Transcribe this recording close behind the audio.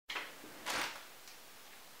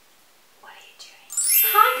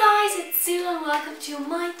and welcome to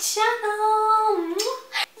my channel.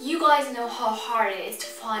 You guys know how hard it is to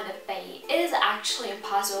find a bait. It is actually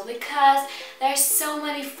impossible because there's so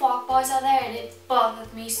many fuckboys out there and it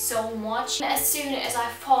bothered me so much. And as soon as I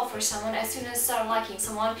fall for someone, as soon as I start liking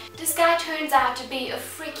someone, this guy turns out to be a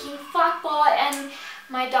freaking fuckboy and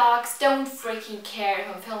my dogs don't freaking care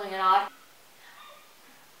if I'm filming or not.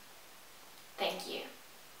 Thank you.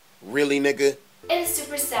 Really, nigga? It is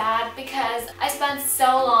super sad because I spent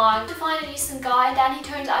so long to find a decent guy and then he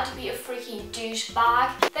turns out to be a freaking douchebag.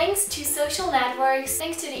 Thanks to social networks,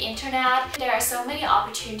 thanks to the internet, there are so many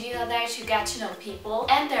opportunities out there to get to know people,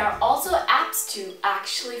 and there are also apps to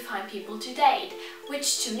actually find people to date,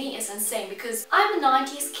 which to me is insane because I'm a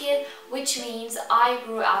 90s kid, which means I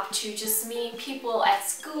grew up to just meeting people at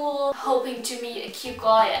school, hoping to meet a cute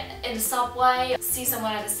guy in the subway, see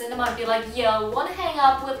someone at the cinema and be like, yo, wanna hang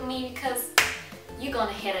out with me because you're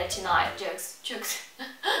gonna hit it tonight. Jokes.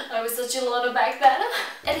 I was such a loner back then.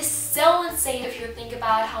 It is so insane if you think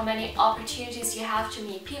about how many opportunities you have to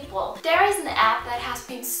meet people. There is an app that has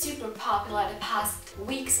been super popular the past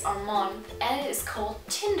weeks or months and it is called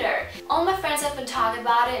Tinder. All my friends have been talking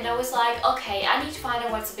about it and I was like, okay, I need to find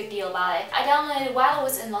out what's the big deal about it. I downloaded it while I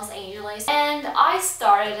was in Los Angeles and I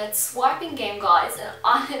started at swiping game, guys, and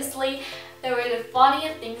honestly, they were the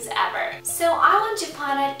funniest things ever. So I want to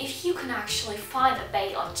find out if you can actually find a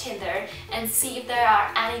bait on Tinder and see if there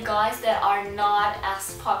are any guys that are not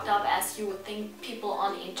as fucked up as you would think people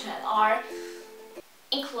on the internet are.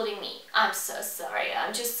 Including me. I'm so sorry,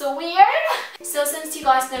 I'm just so weird. So since you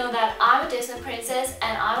guys know that I'm a Disney princess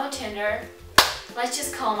and I'm on Tinder, let's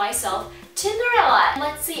just call myself TINDERella.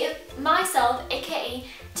 Let's see if myself, aka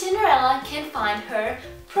TINDERella, can find her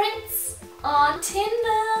prince on Tinder.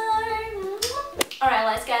 Alright,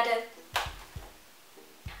 let's get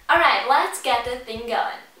the thing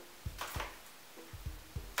going.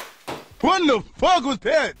 What the fuck was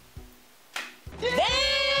that?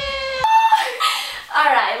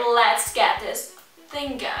 Alright, let's get this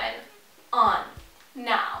thing going on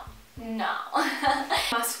now.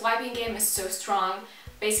 My swiping game is so strong.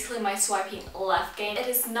 Basically my swiping left game. It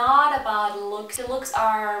is not about looks. The looks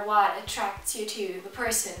are what attracts you to the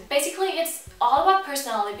person. Basically it's all about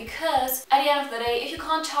personality because at the end of the day, if you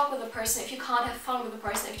can't talk with a person, if you can't have fun with a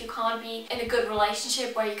person, if you can't be in a good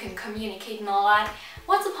relationship where you can communicate and all that,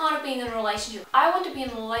 what's the point of being in a relationship? I want to be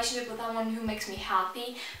in a relationship with someone who makes me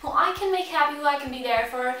happy, who I can make happy, who I can be there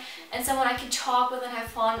for, and someone I can talk with and have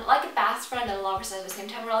fun, like a best friend and lovers at the same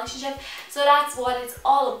time relationship. So that's what it's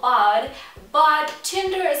all about. But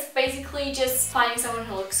Tinder is basically just finding someone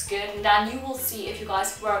who looks good and then you will see if you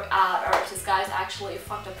guys work out or if this guy is actually a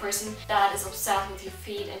fucked up person that is obsessed with your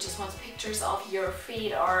feet and just wants pictures of your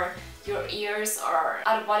feet or your ears or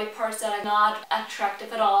other body parts that are not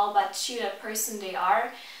attractive at all, but to that person they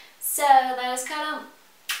are. So that is kind of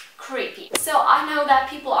creepy. So I know that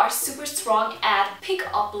people are super strong at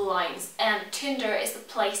pick-up lines and Tinder is the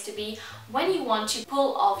place to be when you want to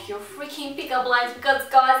pull off your freaking pick-up lines because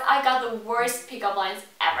guys, I got the worst pick-up lines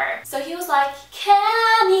ever. So he was like,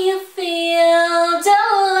 can you feel the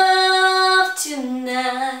love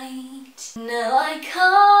tonight? No, I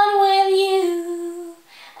can't with you.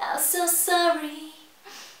 I'm so sorry.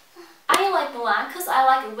 I like Bohn because I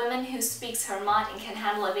like a woman who speaks her mind and can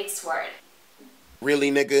handle a big sword.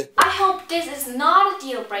 Really, nigga? I hope this is not a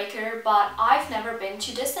deal breaker, but I've never been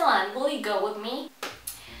to Disneyland. Will you go with me?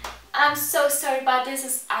 I'm so sorry, but this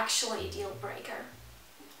is actually a deal breaker.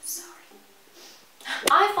 Sorry.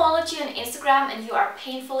 I followed you on Instagram and you are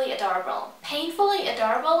painfully adorable. Painfully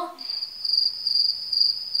adorable?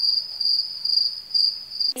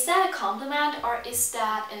 Is that a compliment or is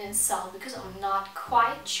that an insult? Because I'm not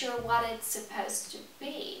quite sure what it's supposed to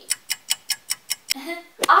be.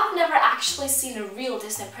 I've never actually seen a real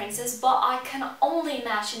Disney princess, but I can only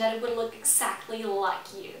imagine that it would look exactly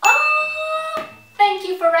like you. Oh, thank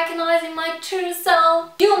you for recognizing my true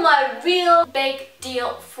self. You're my real big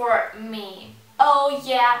deal for me. Oh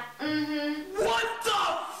yeah, What the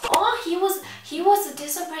f— Oh, he was a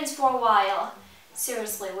Disney prince for a while.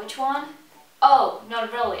 Seriously, which one? Oh,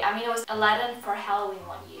 not really. I mean, it was Aladdin for Halloween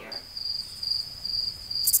one year.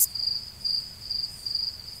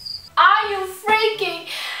 Are you freaking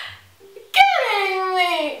kidding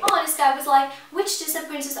me? Oh, this guy was like, which Disney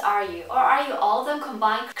princess are you? Or are you all of them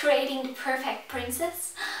combined, creating the perfect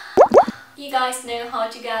princess? You guys know how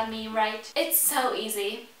to get me, right? It's so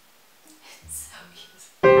easy. It's so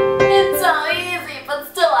easy. It's so easy, but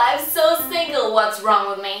still I'm so single. What's wrong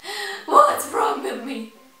with me? What's wrong with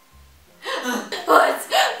me? What's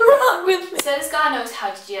wrong with me? So this guy knows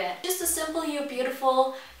how to do it. Just a simple, you're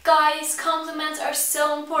beautiful, Guys, compliments are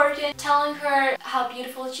so important. Telling her how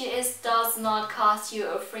beautiful she is does not cost you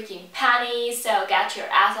a freaking penny, so get your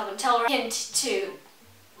ass up and tell her. Hint 2.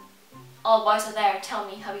 All boys are there, tell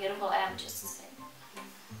me how beautiful I am, just to say.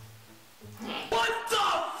 What the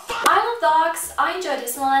fuck? I love dogs, I enjoy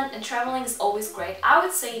Disneyland, and traveling is always great. I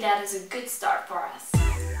would say that is a good start for us.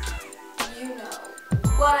 You know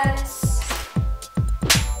what it is.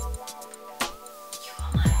 You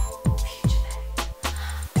are my future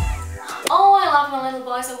babe. Oh, I love when little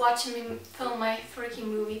boys are watching me film my freaking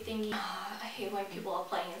movie thingy. I hate when people are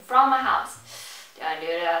playing in front of my house. Don't do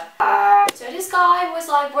that. So this guy was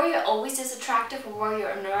like, were you always this attractive, or were you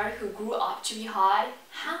a nerd who grew up to be hot?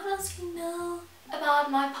 How does he know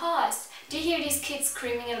about my past? Do you hear these kids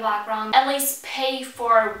screaming in the background? At least pay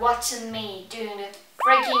for watching me doing the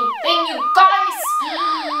freaking thing, you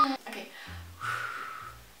guys! Okay.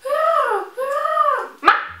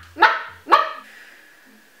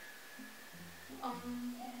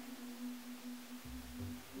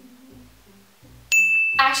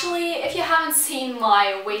 Actually, if you haven't seen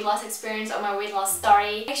my weight loss experience or my weight loss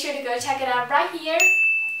story, make sure to go check it out right here.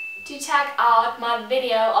 To check out my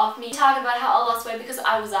video of me talking about how I lost weight, because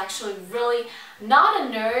I was actually really not a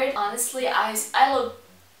nerd. Honestly, I look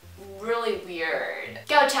really weird.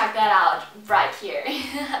 Go check that out right here.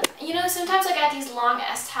 You know, sometimes I get these long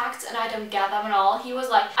ass texts and I don't get them at all. He was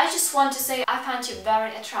like, I just want to say I find you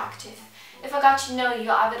very attractive. If I got to know you,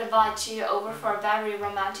 I would invite you over for a very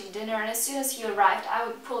romantic dinner, and as soon as you arrived, I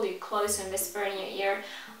would pull you close and whisper in your ear,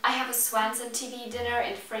 I have a Swanson TV dinner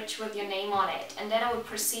in the fridge with your name on it. And then I would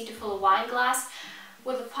proceed to fill a wine glass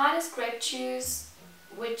with the finest grape juice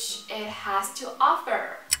which it has to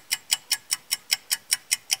offer.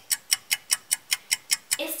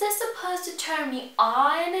 Is this supposed to turn me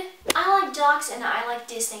on? I like dogs and I like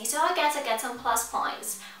Disney, so I guess I get some plus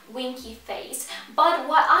points. Winky face. But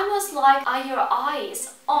what I most like are your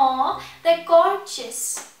eyes. Aw, they're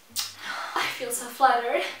gorgeous. I feel so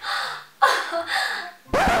flattered.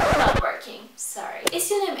 Not working, sorry. Is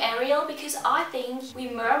your name Ariel? Because I think we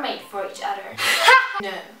mermaid for each other.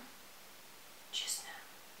 No. Just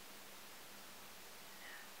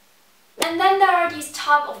no. And then there are these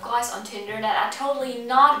type of guys on Tinder that are totally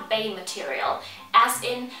not bae material. As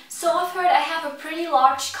in, so I've heard I have a pretty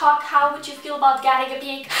large cock, how would you feel about getting a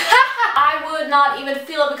peek? I would not even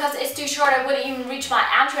feel it because it's too short, I wouldn't even reach my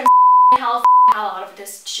entrance. Hell out of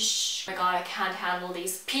this. Shh. Oh my god, I can't handle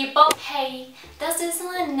these people. Hey, does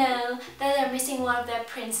Disneyland know that they're missing one of their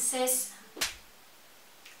princesses?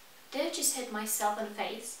 Did I just hit myself in the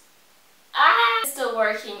face? Ah, it's still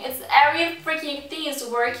working. It's every freaking thing is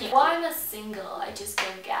working. Why am I single? I just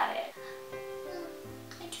don't get it.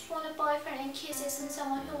 I just want a boyfriend and kisses and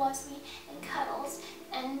someone who loves me and cuddles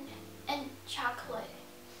and chocolate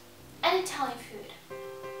and Italian food.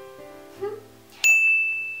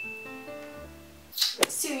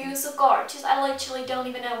 Sue, you're so gorgeous. I literally don't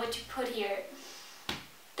even know what to put here.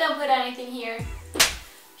 Don't put anything here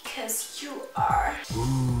because you are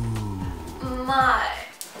my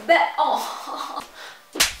best. Oh.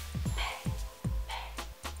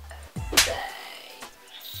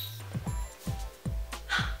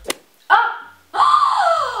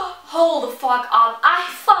 Hold the fuck up. I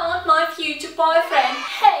found my future boyfriend.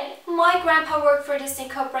 Hey, my grandpa worked for Disney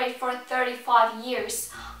Corporate for 35 years.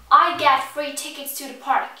 I get free tickets to the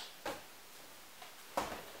park.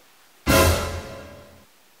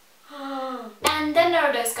 And then there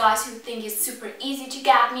are those guys who think it's super easy to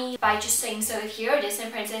get me by just saying, so if you're a Disney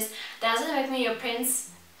princess, doesn't make me your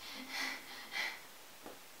prince.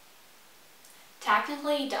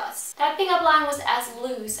 Technically it does. That pickup line was as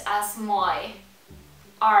loose as my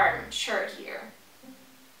arm shirt here.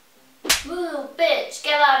 Move, bitch,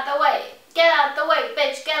 get out the way. Get out the way,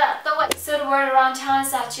 bitch, get out the way. So the word around town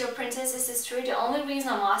is that you're a princess. Is this true? The only reason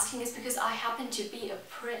I'm asking is because I happen to be a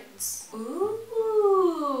prince.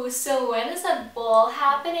 Ooh, so when is that ball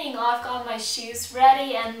happening? Oh, I've got my shoes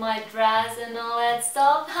ready and my dress and all that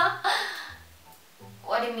stuff.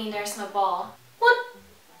 What do you mean there's no ball?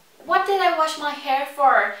 What did I wash my hair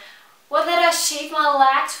for? What did I shave my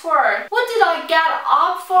legs for? What did I get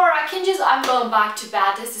up for? I'm going back to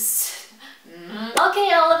bed. This is... Okay,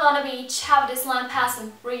 I live on a beach, have a Disneyland pass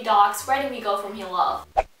and 3 dogs. Where do we go from here, love?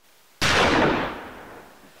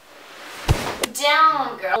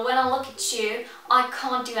 Down, girl. When I look at you, I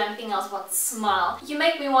can't do anything else but smile. You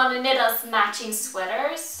make me want to knit us matching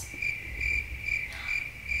sweaters.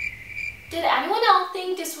 Did anyone else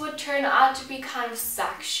think this would turn out to be kind of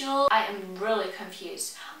sexual? I am really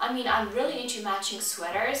confused. I mean, I'm really into matching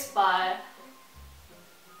sweaters, but...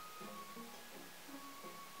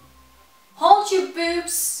 Hold your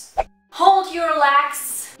boobs! Hold your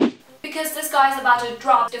legs, because this guy's about to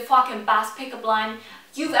drop the fucking best pickup line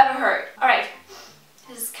you've ever heard. Alright,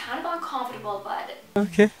 this is kind of uncomfortable, but...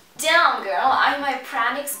 Okay. Damn girl, I'm my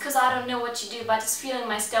pranix because I don't know what you do, but this feeling in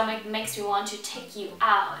my stomach makes me want to take you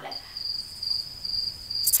out.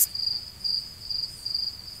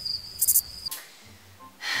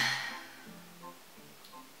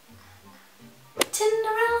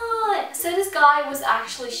 TINDERella! So this guy was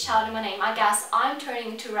actually shouting my name. I guess I'm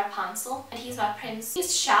turning into Rapunzel and he's my prince.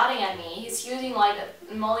 He's shouting at me. He's using like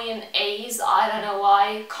a million A's. I don't know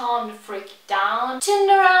why. Calm the freak down.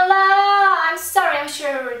 TINDERella! I'm sorry, I'm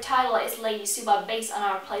sure her title is Lady Sue, but based on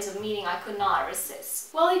our place of meeting, I could not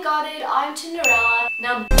resist. Well, you got it. I'm TINDERella.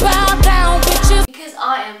 Now bow down, bitches! Because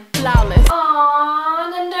I am flawless. Aww,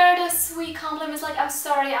 and then there are the sweet compliments like, I'm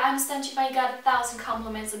sorry, I understand you might get 1,000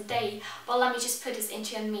 compliments a day, but let me just put this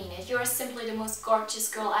into a minute. You're simply the most gorgeous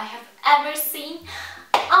girl I have ever seen.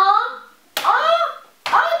 Aww, aww,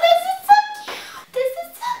 oh, this is so cute. This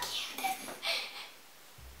is so cute.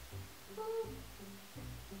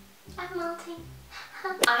 I'm melting.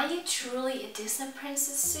 Are you truly a Disney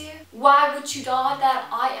princess, Sue? Why would you doubt that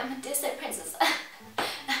I am a Disney princess?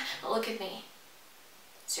 Look at me.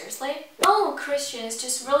 Seriously? Oh, Christian, it's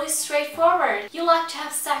just really straightforward. You like to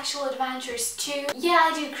have sexual adventures too? Yeah,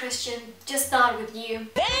 I do, Christian. Just not with you.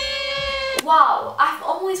 Wow, I've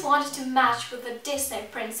always wanted to match with a Disney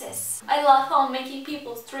princess. I love how I'm making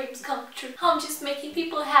people's dreams come true. How I'm just making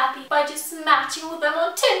people happy by just matching with them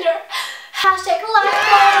on Tinder. Hashtag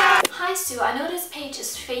life. Hi Sue, I know this page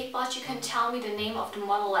is fake, but you can tell me the name of the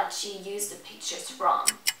model that she used the pictures from.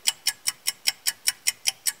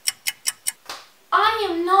 I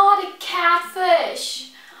am not a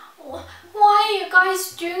catfish. Why are you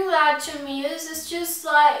guys doing that to me? This is just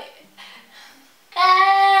like...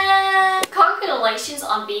 Congratulations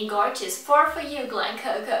on being gorgeous. 4 for you, Glen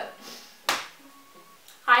Coco.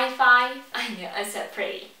 High five. I know, I said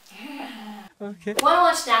pretty. Okay. Wanna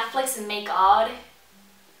watch Netflix and make out?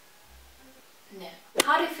 No.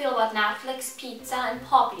 How do you feel about Netflix, pizza and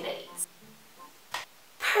poppy dates?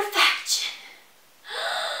 Perfection!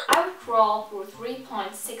 I would crawl through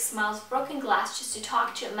 3.6 miles of broken glass just to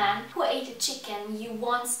talk to a man who ate a chicken you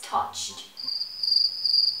once touched.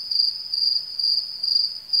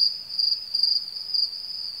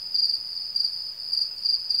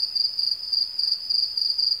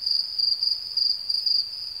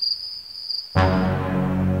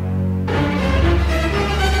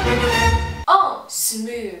 Oh,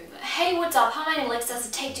 smooth. Hey, what's up? How many licks does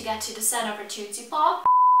it take to get to the center of a Tootsie Pop?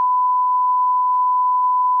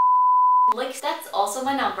 Licks, that's also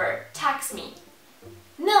my number. Text me.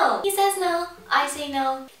 No. He says no. I say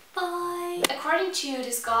no. Bye. According to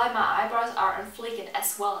this guy, my eyebrows are on fleek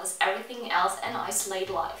as well as everything else, and I slayed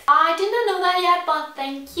life. I did not know that yet, but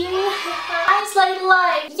thank you. I slayed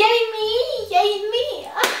life. Yay me! Yay me!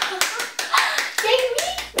 Yay me!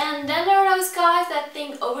 And then there are those guys that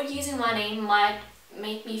think overusing my name might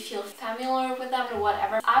make me feel familiar with them or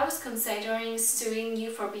whatever. I was considering suing you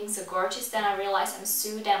for being so gorgeous, then I realized I'm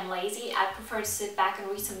so damn lazy. I prefer to sit back and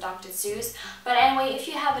read some Dr. Seuss. But anyway, if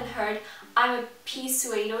you haven't heard, I'm a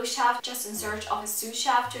pseudo chef just in search of a sous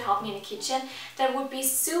chef to help me in the kitchen. That would be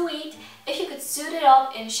sweet if you could suit it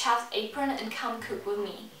up in a chef's apron and come cook with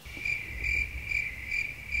me.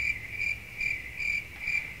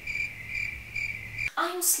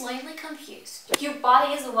 I'm slightly confused. Your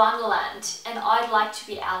body is a wonderland, and I'd like to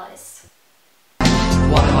be Alice.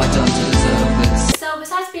 What have I done to deserve this? So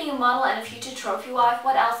besides being a model and a future trophy wife,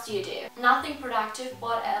 what else do you do? Nothing productive,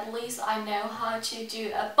 but at least I know how to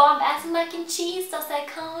do a bomb-ass mac and cheese. Does that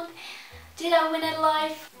count? Did I win at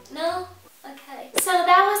life? No? Okay. So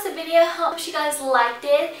that was the video. Hope you guys liked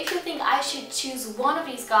it. If you think I should choose one of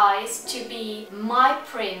these guys to be my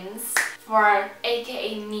prince, for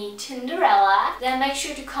aka me, TINDERella, then make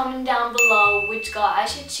sure to comment down below which guy I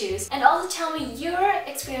should choose, and also tell me your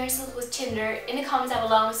experiences with Tinder in the comments down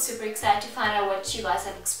below. I'm super excited to find out what you guys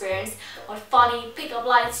have experienced, what funny pickup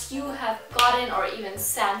lines you have gotten or even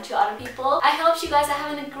sent to other people. I hope you guys are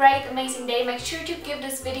having a great, amazing day. Make sure to give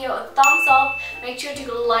this video a thumbs up, make sure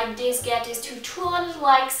to like this, get this to 200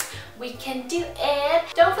 likes. We can do it.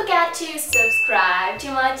 Don't forget to subscribe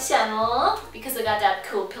to my channel because I got that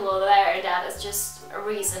cool pillow there. That is just a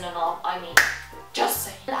reason and all. I mean, just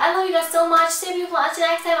saying. I love you guys so much. Stay beautiful. Until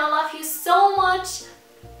next time, I love you so much.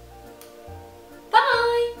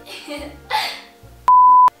 Bye.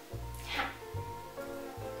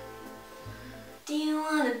 Do you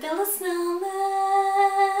want to build a snowman?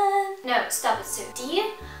 No, stop it, Sue. Do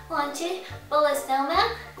you want to build a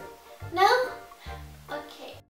snowman? No?